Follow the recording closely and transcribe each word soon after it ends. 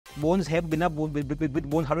bones है बिना with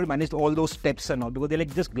bones, how do you manage all those steps and all, because they're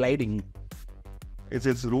like just gliding.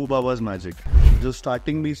 It's Ru Baba's magic. जो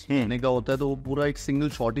starting भी होने का होता है तो वो पूरा एक सिंगल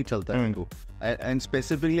शॉट ही चलता है उनको, एंड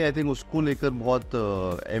स्पेसिफिकली आई थिंक उसको लेकर बहुत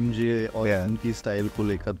एमजे और उनकी स्टाइल को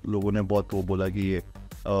लेकर लोगों ने बहुत वो बोला कि ये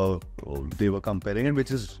they were comparing it,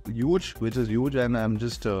 which is huge, and I'm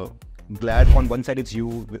just glad. On one side it's you,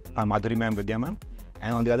 Madhuri ma'am, Vidya ma'am,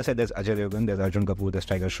 and on the other side there's Ajay Devgn, there's Arjun Kapoor, there's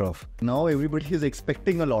Tiger Shroff. Now everybody is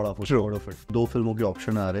expecting a lot of it. दो फिल्मों के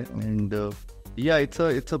option आ रहे हैं, and yeah,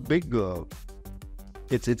 it's a big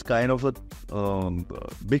it's kind of a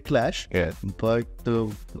big clash. Yeah. But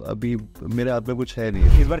अभी मेरे हाथ में कुछ है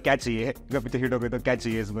नहीं. इस बार क्या चाहिए? अगर पीछे हिट हो गए तो क्या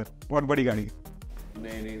चाहिए इस बार? बहुत बड़ी गाड़ी.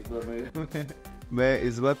 नहीं इस बार मैं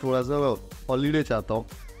इस बार थोड़ा सा हॉलीडे चाहता हूँ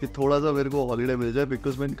कि थोड़ा सा मेरे को हॉलीडे मिल जाए,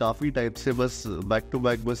 बिकॉज मैं काफ़ी टाइप से बस बैक टू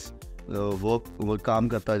बैक बस वर्क काम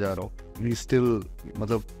करता जा रहा हूँ. स्टिल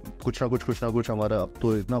मतलब कुछ ना कुछ हमारा अब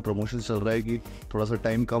तो इतना प्रमोशन चल रहा है कि थोड़ा सा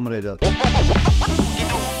टाइम कम रह जाता है.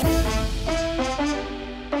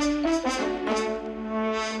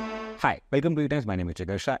 Hi, welcome to ETimes. My name is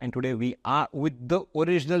Ajay, and today we are with the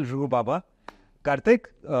original Ru Baba, Kartik.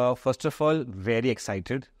 First of all, very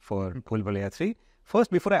excited for Bhool Bhulaiyaa 3.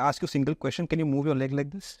 First, before I ask you a single question, can you move your leg like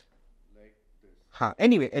this? Like this. हाँ,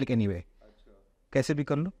 anyway. कैसे भी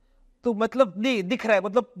कर लो. तो मतलब नहीं दिख रहा है,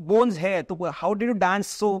 मतलब bones है, तो how did you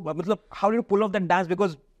dance? So मतलब how did you pull off that dance?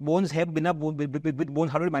 Because bones है बिना with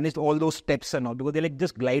bones, how did you manage all those steps and all? Because they're like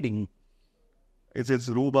just gliding.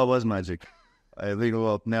 It's Ru Baba's magic. I think वो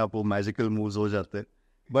अपने आप वो magical moves हो जाते हैं,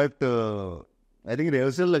 but I think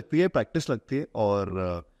rehearsal लगती है, प्रैक्टिस लगती है. और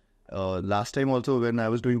last time also when I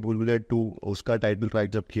was doing भूल भुलैया 2, उसका टाइटल ट्रैक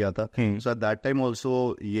जब किया था, सो एट दैट टाइम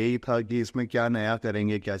ऑल्सो यही था कि इसमें क्या नया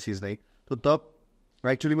करेंगे, क्या चीज़ नहीं. तो तब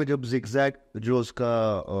एक्चुअली में जब जिगजैग जो उसका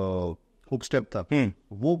हुक स्टेप था,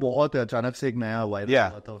 वो बहुत अचानक से एक नया वायरल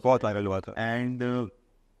हुआ था, बहुत वायरल हुआ था. एंड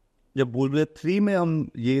जब भूल भुलैया 3 में हम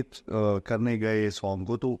ये करने गए सॉन्ग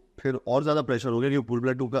को, तो फिर और ज़्यादा प्रेशर हो गया कि भूल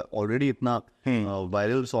भुलैया 2 का ऑलरेडी इतना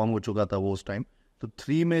वायरल सॉन्ग हो चुका था वो उस टाइम. तो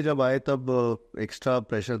 3 में जब आए तब एक्स्ट्रा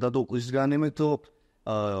प्रेशर था. तो उस गाने में तो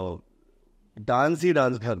डांस ही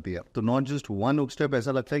डांस कर दिया. तो not just one hook step,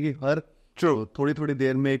 ऐसा लगता है कि हर थोड़ी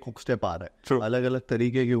देर में एक हुक स्टेप आ रहा है, अलग अलग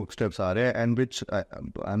तरीके के हुक स्टेप्स आ रहे हैं. And which I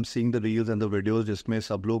am seeing the reels and the videos जिसमें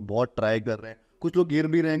सब लोग बहुत ट्राई कर रहे हैं. कुछ लोग गिर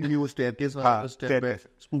भी रहे हैं क्योंकि वो स्टेप पे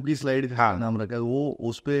स्पूकी स्लाइड नाम रखा है, वो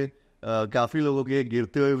उस पे काफी लोगों के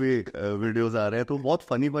गिरते हुए भी वीडियोस आ रहे हैं. तो बहुत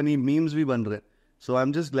फनी मीम्स भी बन रहे हैं. सो आई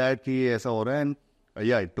एम जस्ट ग्लैड कि ये ऐसा हो रहा है. एंड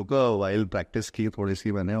या it took a while, practice की थोड़ी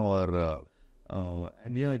सी मैंने, और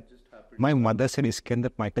एंड या it just happened. My mother said इसके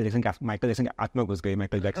अंदर माइकल जैक्सन के आत्मा घुस गई.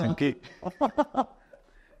 माइकल जैक्सन की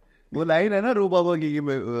वो लाइन है ना रू बाबा की कि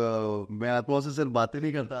मैं आत्मा से सिर्फ बातें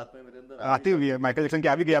नहीं करता, आत्मा मेरे अंदर आती हुई है. माइकल जैक्सन की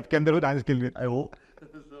आ भी गई आपके अंदर वो डांस के लिए. I hope.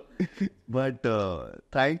 बट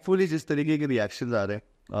थैंकफुली जिस तरीके के रिएक्शंस आ रहे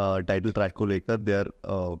हैं टाइटल ट्रैक को लेकर, they are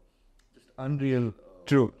just unreal.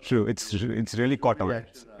 True. It's really caught on.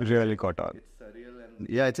 It's really caught on. It's surreal, and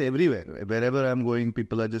yeah, it's everywhere. Wherever I'm going,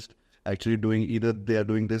 people are just actually doing, either they are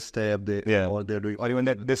doing this step, or they're doing, or even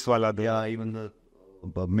this wala. Yeah, even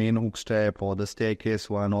the main hook step or the staircase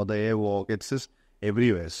one or the airwalk. It's just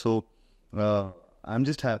everywhere. So I'm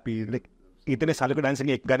just happy. Like इतने सालों के dancing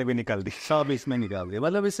एक गाने भी निकाल दी, सब इसमें निकाल दिया.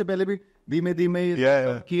 मतलब इससे पहले भी धीमे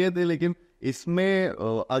किए थे, लेकिन इसमें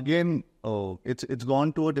again it's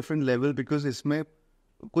gone to a different level because इसमें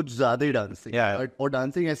कुछ ज्यादा ही डांसिंग. और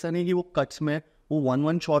डांसिंग ऐसा नहीं कि वो कट्स में वो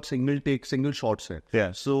वन शॉट सिंगल शॉट्स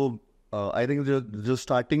है. सो आई थिंक जो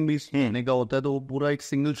स्टार्टिंग भी होने का होता है तो वो पूरा एक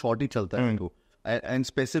सिंगल शॉट ही चलता है उनको. एंड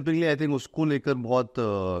स्पेसिफिकली आई थिंक उसको लेकर बहुत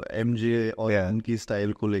एमजे और उनकी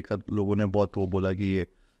स्टाइल को लेकर लोगों ने बहुत वो बोला कि ये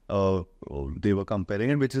they were comparing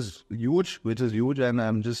it, which is huge, and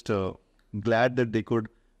I'm just glad that they could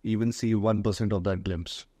even see 1% of that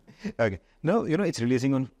glimpse. Okay, now it's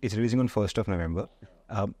releasing on 1st of November.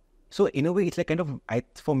 So in a way, it's like kind of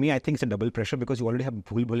for me, I think it's a double pressure because you already have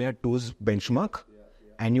Bhool Bhulaiyaa 2's benchmark,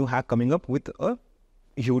 and you have coming up with a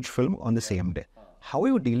huge film on the same day. How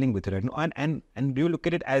are you dealing with it right now? And do you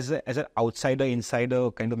look at it as an outsider, insider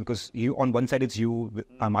kind of, because you on one side it's you,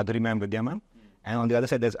 Madhuri ma'am, Vidya ma'am, and on the other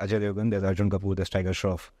side there's Ajay Devgn, there's Arjun Kapoor, there's Tiger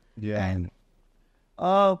Shroff. Yeah. And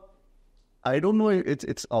I don't know if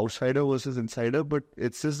it's outsider versus insider, but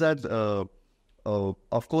it's just that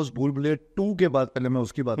of course Bhool Bhulaiyaa 2 के बाद, पहले मैं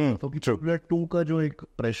उसकी बात करता हूँ कि Bhool Bhulaiyaa 2 का जो एक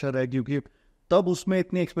प्रेशर है, क्योंकि तब उसमें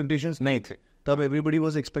इतनी एक्सपेक्टेशंस नहीं थे. तब एवरीबडी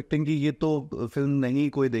वाज एक्सपेक्टिंग कि ये तो फिल्म नहीं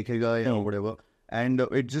कोई देखेगा या whatever, and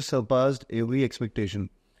it just surpassed every expectation,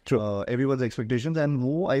 everyone's expectations. And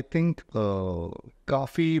वो आई थिंक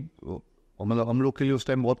काफ़ी, मतलब हम लोग के लिए उस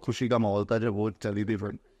टाइम बहुत खुशी का माहौल था जब वो चली थी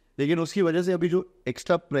फिल्म. लेकिन उसकी वजह से अभी जो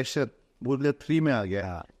एक्स्ट्रा प्रेशर भूल भुलैया 3 में आ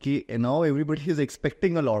गया कि now everybody is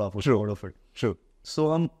expecting a lot of it. सो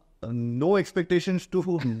हम no expectations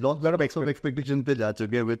to lot of expectation पे जा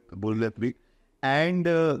चुके हैं विद भूल भुलैया 3. एंड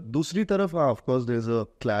दूसरी तरफ of course there is a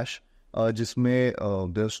clash जिसमें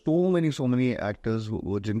देयर सो मेनी एक्टर्स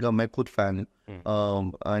जिनका मैं खुद फैन हूँ.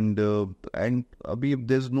 एंड अभी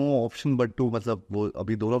there is no option but to, मतलब वो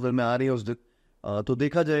अभी दोनों फिल्में आ रही है उस दिन, तो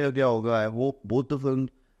देखा जाएगा क्या होगा. वो both the film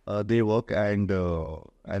they work and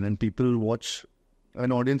then people watch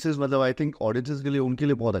and audiences, मतलब आई थिंक ऑडियंसेस के लिए, उनके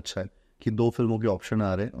लिए बहुत अच्छा है कि 2 फिल्मों के ऑप्शन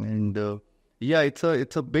आ रहे हैं. एंड या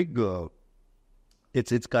it's a big,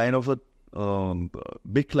 it's kind of a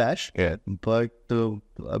big clash, but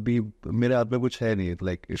अभी मेरे हाथ में कुछ है नहीं.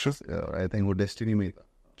 Like I think वो destiny में था.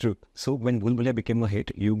 True. So when Bhool Bhulaiyaa became a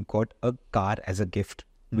hit, you got a car as a gift,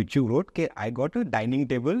 which you wrote, "Ke I got a dining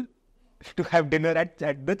table to have dinner at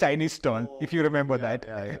the Chinese stall." If you remember that,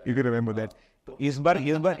 if you remember that. तो इस बार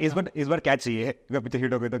क्या चाहिए? अगर picture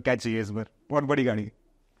hit हो गई तो क्या चाहिए इस बार? बहुत बड़ी गाड़ी.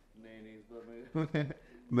 नहीं इस बार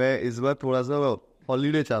मैं इस बार थोड़ा सा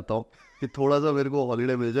हॉलीडे चाहता हूँ कि थोड़ा सा मेरे को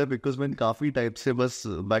हॉलीडे मिल जाए, बिकॉज मैं काफ़ी टाइप से बस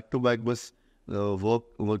बैक टू बैक बस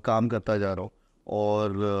वर्क काम करता जा रहा हूँ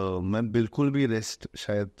और मैं बिल्कुल भी रेस्ट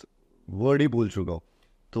शायद वर्ड ही भूल चुका हूँ.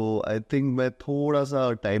 तो आई थिंक मैं थोड़ा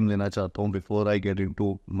सा टाइम लेना चाहता हूँ before I get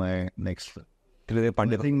into my next. Tridev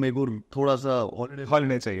Pandey, I think मेरे को थोड़ा सा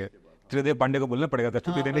हॉलीडे चाहिए. त्रिदेव पांडे को बोलना पड़ेगा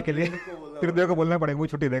छुट्टी देने के लिए. त्रिदेव को बोलना पड़ेगा, वो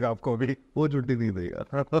छुट्टी देगा आपको. अभी वो छुट्टी नहीं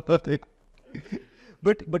देगा.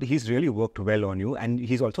 But he's really worked well on you, and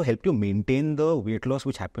he's also helped you maintain the weight loss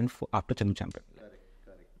which happened after Chandu Champion.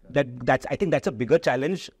 Correct. I think that's a bigger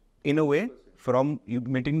challenge in a way, from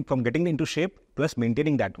getting into shape plus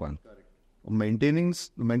maintaining that one.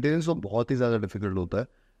 Maintenance तो बहुत ही ज़्यादा difficult होता है,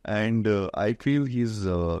 and I feel he's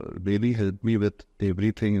really helped me with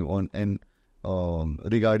everything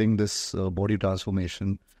regarding this body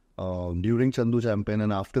transformation during Chandu Champion,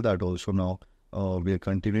 and after that also now we are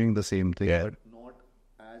continuing the same thing. Yeah.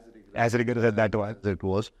 As rigorous as that was. It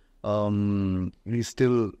was. We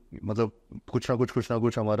still, मतलब कुछ ना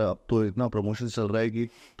कुछ हमारा अब तो इतना promotion चल रहा है कि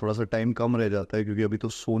थोड़ा सा टाइम कम रह जाता है, क्योंकि अभी तो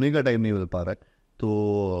सोने का टाइम नहीं मिल पा रहा है. तो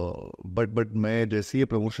बट मैं जैसे ही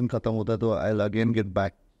प्रमोशन खत्म होता है तो I will again get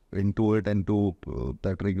back into it and to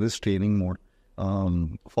that rigorous training mode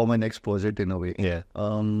for my next project in अ वे.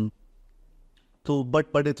 तो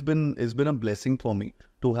but it's been a blessing for me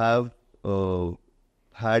to have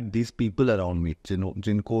had these people around me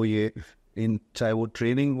जिनको ये चाहे वो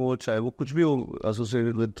training हो, चाहे वो कुछ भी हो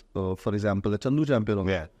associated with for example a Chandu Champion हो.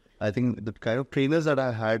 I think the kind of trainers that I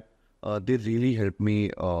had they really helped me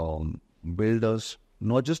build us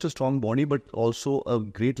not just a strong body but also a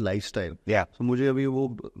great lifestyle. So मुझे अभी वो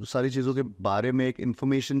सारी चीज़ों के बारे में एक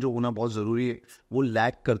information जो होना बहुत ज़रूरी है वो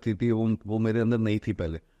लैक करती थी, वो मेरे अंदर नहीं थी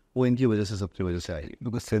पहले. वो इनकी वजह से, सबकी वजह से आई.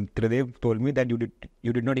 Because Tridev told me that you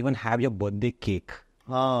did not even have your birthday cake.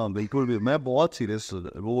 हाँ बिल्कुल भी, मैं बहुत सीरियस.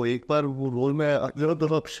 वो एक बार वो रोल में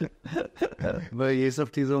मैं ये सब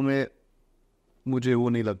चीज़ों में मुझे वो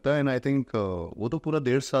नहीं लगता. एंड आई थिंक वो तो पूरा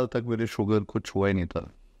 1.5 साल तक मेरे शुगर कुछ हुआ ही नहीं था.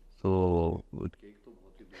 तो केक तो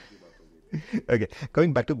बहुत ही दूर की बात हो गई. Okay,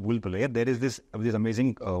 coming back to Bhool Bhulaiyaa, there is this amazing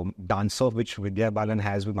dance off which Vidya Balan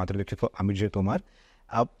has with Madhuri Dixit for Amit J. Tomar.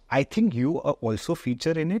 I think you also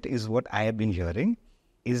feature in it, is what I have been hearing.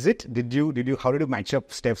 Is it? How did you match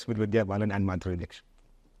up steps with Vidya Balan and Madhuri Dixit?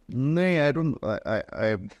 नहीं,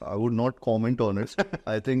 I would not comment on it.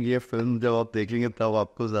 I think ये film जब आप देखेंगे तब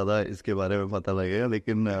आपको ज़्यादा इसके बारे में पता लगेगा.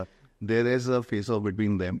 लेकिन there is a face off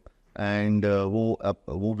between them and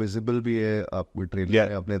वो visible भी है. आप ट्रेलर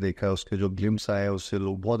में आपने देखा है, उसके जो ग्लिम्स आए हैं उससे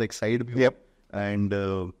लोग बहुत एक्साइटेड भी है.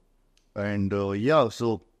 and yeah,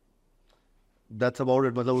 so that's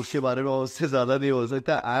about it. मतलब उसके बारे में उससे ज़्यादा नहीं हो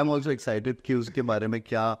सकता. I am also excited कि उसके बारे में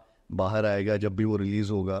क्या बाहर आएगा जब भी वो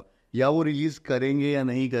रिलीज़ होगा, या वो रिलीज करेंगे या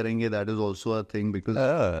नहीं करेंगे. That is also a thing, because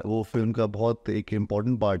वो फिल्म का बहुत एक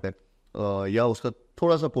इम्पॉर्टेंट पार्ट है. या उसका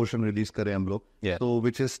थोड़ा सा पोर्शन रिलीज करें हम लोग, तो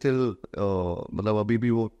विच इज स्टिल मतलब अभी भी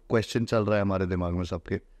वो क्वेश्चन चल रहा है हमारे दिमाग में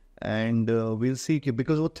सबके. एंड विल सी कि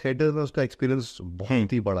बिकॉज वो थिएटर में उसका एक्सपीरियंस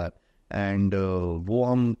बहुत ही बड़ा है, एंड वो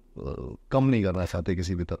हम कम नहीं करना चाहते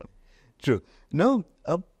किसी भी तरह. True. No,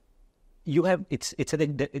 you have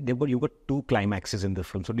you got 2 climaxes in the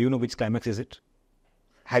film. So do you know which climax is it?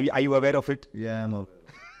 Are you aware of it? Yeah, I'm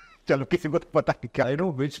aware. चलो किसी को तो पता है क्या? I know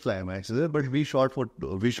which climax is it, but we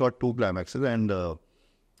shot 2 climaxes and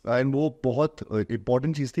वो बहुत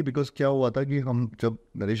important चीज़ थी, because क्या हुआ था कि हम जब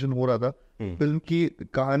नरेशन हो रहा था फिल्म की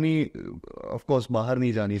कहानी of course बाहर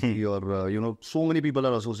नहीं जानी थी, और so many people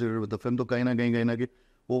are associated with the film, तो कहीं ना कहीं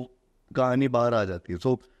वो कहानी बाहर आ जाती है.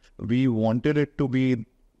 So we wanted it to be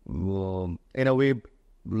in a way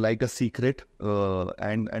like a secret,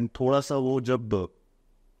 and थोड़ा सा वो जब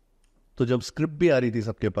स्क्रिप्ट भी आ रही थी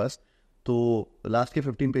सबके पास, तो लास्ट के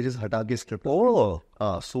 15 पेजेस हटा के स्क्रिप्ट,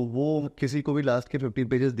 सो वो किसी को भी लास्ट के 15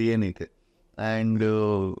 पेजेस दिए नहीं थे, and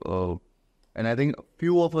I think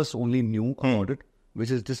few of us only knew about it,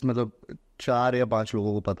 which is just मतलब 4 या 5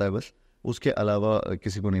 लोगों को पता है बस, उसके अलावा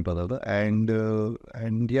किसी को नहीं पता था,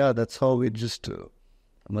 एंड या दैट्स हाउ इट जस्ट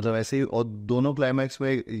मतलब ऐसे ही। और दोनों क्लाइमैक्स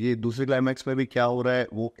में, ये दूसरे क्लाइमैक्स में भी क्या हो रहा है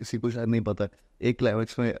वो किसी को शायद नहीं पता है, एक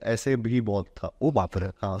क्लाइमैक्स में ऐसे भी बहुत था, वो बाप रे।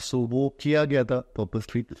 हाँ, सो वो किया गया था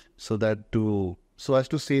purposely so as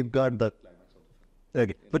to safeguard that climax.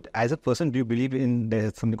 Okay. But as a person, do you believe in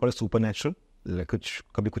there's something called a supernatural? Like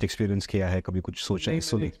कभी कुछ एक्सपीरियंस किया है, कभी कुछ सोचा है?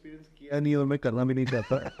 मैंने एक्सपीरियंस किया नहीं और मैं करना भी नहीं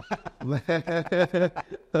चाहता।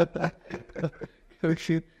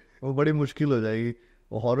 वो बड़ी मुश्किल हो जाएगी।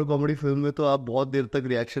 हॉरर कॉमेडी फिल्म में तो आप बहुत देर तक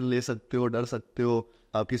रिएक्शन ले सकते हो, डर सकते हो,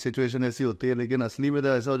 आपकी सिचुएशन ऐसी होती है, लेकिन असली में तो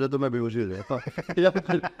ऐसा हो जाए तो मैं बेहोश हो जाएगा, या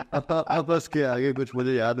फिर आपस के आगे कुछ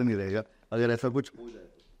मुझे याद नहीं रहेगा अगर ऐसा कुछ हो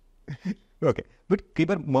जाए। ओके, बट कई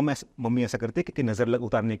बार मम्मी ऐसा करते हैं कि नजर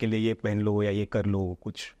उतारने के लिए ये पहन लो या ये कर लो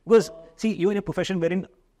कुछ, because C you in a profession where in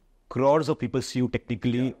crores of people see you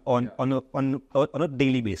technically on a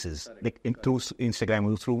daily basis, like through Instagram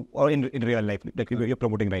or in real life, like you're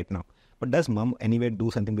promoting right now. But does mom anywhere do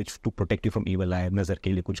something which to protect you from evil eye, नजर के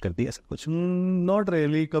लिए कुछ करती है ऐसा कुछ? Not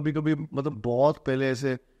really. कभी कभी मतलब बहुत पहले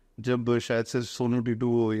ऐसे, जब शायद से सोनू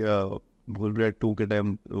टीटू या भूल भुलैया 2 के टाइम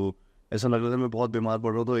ऐसा लग रहा था मैं बहुत बीमार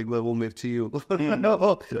पड़ रहा हूँ, तो एक बार वो मिर्ची उसको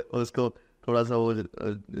थोड़ा सा वो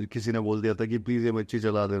किसी ने बोल दिया था कि प्लीज ये मिर्ची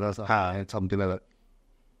चला देना, समथिंग लाइक दैट।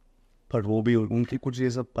 बट वो भी उनकी कुछ ये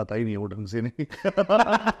सब पता ही नहीं है, वो ढंग से नहीं।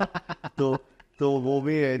 तो वो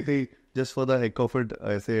भी ऐसे ही just for the heck of it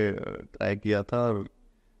ऐसे ट्राई किया था।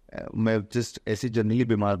 मैं जस्ट ऐसे जनरली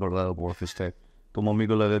बीमार पड़ रहा था बहुत इस टाइम, तो मम्मी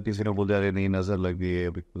को लगा किसी ने बोल दिया अरे नहीं नजर लग गई है,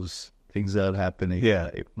 because things are happening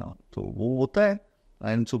now. तो वो होता है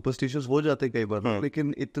एंड सुपरस्टिशियस हो जाते कई बार,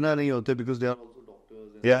 लेकिन इतना नहीं होते because they are also doctors.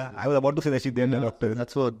 Yeah, I was about to say that they are doctors.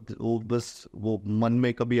 That's what वो बस वो मन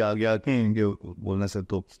में कभी आ गया कि बोलने से,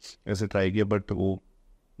 तो ऐसे ट्राई किया, बट वो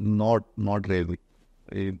नॉट रियली।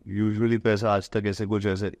 यूजुअली तो ऐसा आज तक ऐसे कुछ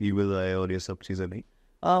ऐसे इविल आए और ये सब चीज़ें नहीं।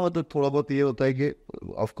 हाँ, मतलब थोड़ा बहुत ये होता है कि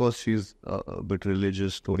of course she is bit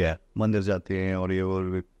religious, तो मंदिर जाते हैं और ये,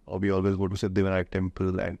 और we always go to Siddhivinayak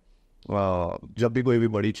temple, and जब भी कोई भी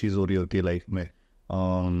बड़ी चीज़ हो रही होती है लाइफ में,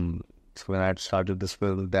 so when I had started this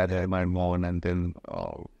film, that had my mom, and then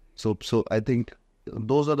so I think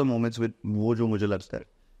those are the moments with वो जो मुझे लगता है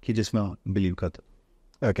कि जिसमें believe करता।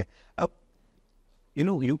 Okay, you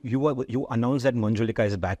know, you announced that Manjulika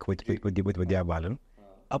is back with Vidya Balan.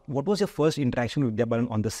 What was your first interaction with Vidya Balan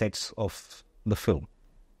on the sets of the film?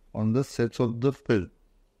 On the sets of the film,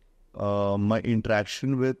 my interaction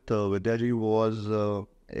with Vidya ji was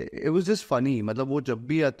it was just funny. मतलब वो जब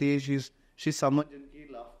भी आती है, she's someone जिनकी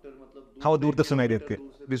laughter मतलब हाँ, दूर तक सुनाई देती है,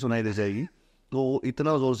 भी सुनाई दे जाएगी, तो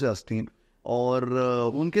इतना जोर से हंसती हैं। और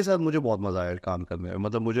उनके साथ मुझे बहुत मजा आया काम करने में।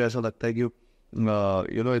 मतलब मुझे ऐसा लगता है कि you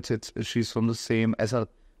know it's she is from the same, ऐसा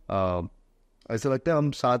लगता है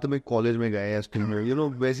हम साथ में कॉलेज में गए हैं, स्कूल में, यू नो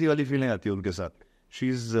वैसी वाली फीलिंग आती है उनके साथ। She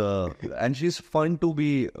is fun to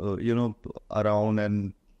be you know around,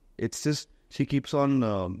 and it's just she keeps on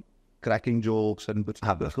cracking jokes and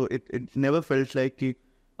so it never felt like कि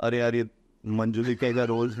अरे यार ये मंजुलिका का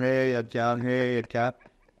रोल है या क्या।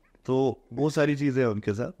 तो वो सारी चीजें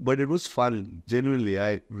उनके साथ, but it was fun genuinely.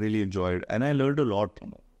 I really enjoyed and I learned a lot from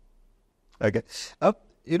her. Okay.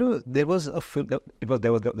 You know, there was a film.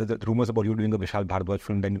 There was the rumors about you doing a Vishal Bhardwaj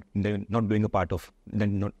film, then not doing a part of,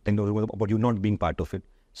 then the rumors about you not being part of it.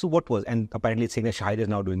 So what was? And apparently it's saying that Shahid is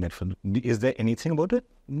now doing that film. Is there anything about it?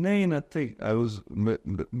 नहीं, nothing. I was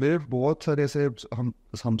मेरे बहुत सारे ऐसे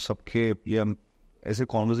हम सबके ये ऐसे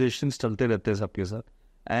conversations चलते रहते हैं सबके साथ,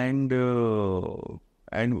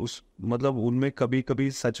 एंड उस मतलब उनमें कभी कभी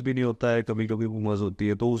सच भी नहीं होता है, कभी कभी rumors होती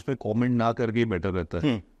है, तो उसमें कमेंट ना करके ही बेटर रहता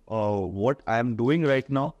है। What I am doing right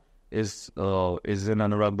now is an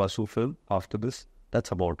Anurag Basu film after this.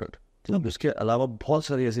 That's about it. उसके अलावा बहुत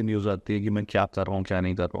सारी ऐसी न्यूज़ आती है कि मैं क्या कर रहा हूँ, क्या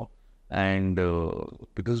नहीं कर रहा हूँ, and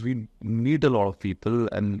because we need a lot of people,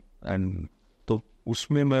 and तो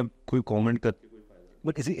उसमें मैं कोई comment करके कोई फायदा।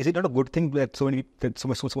 But is it not a good thing that so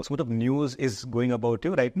much of news is going about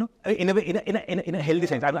you right now? In a way, in a healthy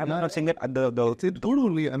sense. I'm not saying that it's good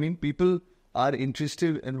only. I mean, people are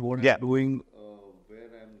interested in what I'm doing,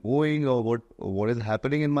 going, or what is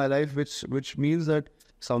happening in my life, which means that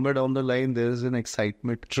somewhere down the line there is an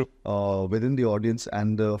excitement within the audience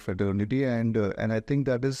and the fraternity, and I think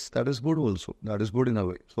that is good also. That is good in a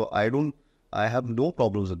way. So I have no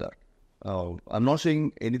problems with that. I'm not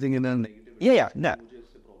saying anything in a negative way. Yeah, no.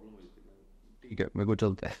 ठीक है मेरे को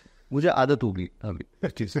चलता है, मुझे आदत होगी अभी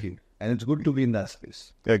चीज़ की, and it's good to be in that space.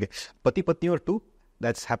 Okay, पति पत्नी और 2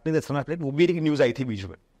 that's happening, that's not happening, वो भी एक न्यूज़ आई थी बीच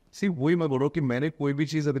में. सी वही मैं बोल रहा हूँ कि मैंने कोई भी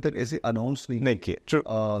चीज़ अभी तक ऐसे अनाउंस नहीं की. True.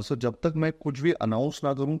 सो जब तक मैं कुछ भी अनाउंस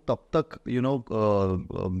ना करूँ तब तक you know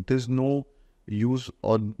there is no use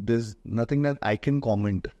और there is nothing that I can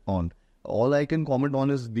comment on. All I can comment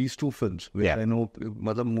on is these 2 films which I know.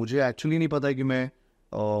 मतलब मुझे एक्चुअली नहीं पता है कि मैं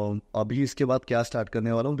अभी इसके बाद क्या स्टार्ट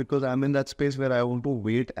करने वाला हूँ, because I am in that space where I want to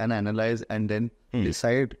wait and analyse and then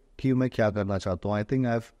decide कि मैं क्या करना चाहता हूँ. I think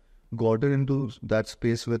I have gotten into that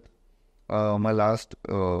space with my last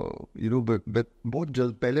you know बहुत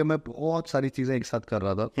जल्द. पहले मैं बहुत सारी चीज़ें एक साथ कर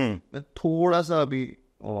रहा था. मैं थोड़ा सा अभी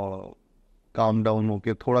काम डाउन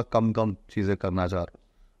होके थोड़ा कम चीज़ें करना चाह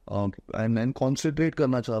रहा हूँ एंड कॉन्सेंट्रेट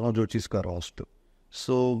करना चाह रहा हूँ जो चीज़ कर रहा हूँ उस पर.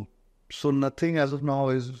 So nothing as of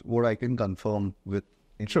now is what I can confirm with.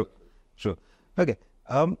 True. Okay.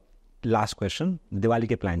 Last question. Diwali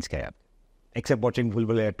के plans क्या है आपके? Except watching भूल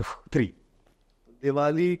भुलैया 2, 3.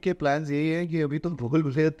 दिवाली के प्लान्स यही है कि अभी तो भूल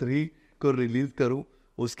भुलैया 3 को रिलीज करूं.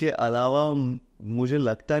 उसके अलावा मुझे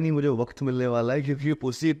लगता नहीं मुझे वक्त मिलने वाला है, क्योंकि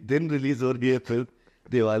उसी दिन रिलीज हो रही है फिल्म,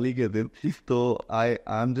 दिवाली के दिन. तो आई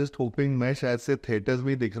एम जस्ट होपिंग मैं शायद से थिएटर्स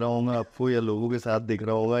में दिख रहा हूँगा आपको, या लोगों के साथ दिख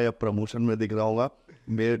रहा होगा, या प्रमोशन में दिख रहा होगा.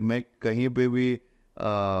 मैं कहीं पे भी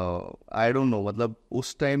आई डोंट नो, मतलब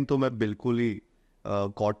उस टाइम तो मैं बिल्कुल ही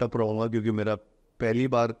कॉट अप रहूँगा, क्योंकि मेरा पहली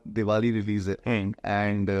बार दिवाली रिलीज है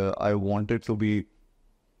and I wanted to be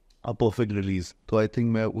a perfect release. तो आई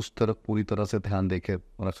थिंक मैं उस तरफ पूरी तरह से ध्यान देके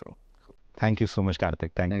रख रहा हूँ. Thank you so much,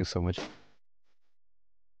 Kartik. Thank you so much.